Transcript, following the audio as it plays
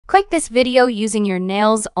Click this video using your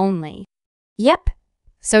nails only. Yep.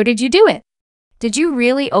 So did you do it? Did you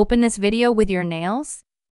really open this video with your nails?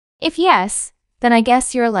 If yes, then I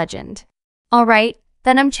guess you're a legend. Alright,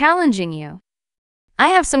 then I'm challenging you. I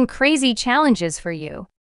have some crazy challenges for you.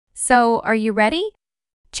 So, are you ready?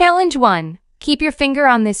 Challenge 1. Keep your finger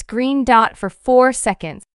on this green dot for 4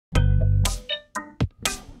 seconds.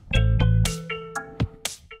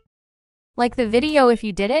 Like the video if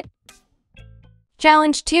you did it.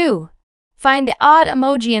 Challenge 2. Find the odd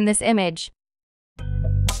emoji in this image.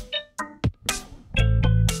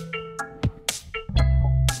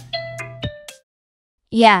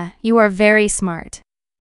 Yeah, you are very smart.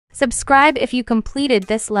 Subscribe if you completed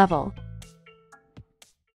this level.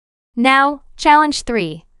 Now, challenge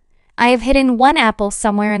 3. I have hidden one apple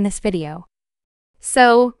somewhere in this video.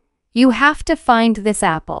 So, you have to find this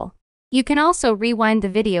apple. You can also rewind the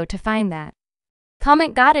video to find that.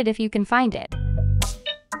 Comment "got it" if you can find it.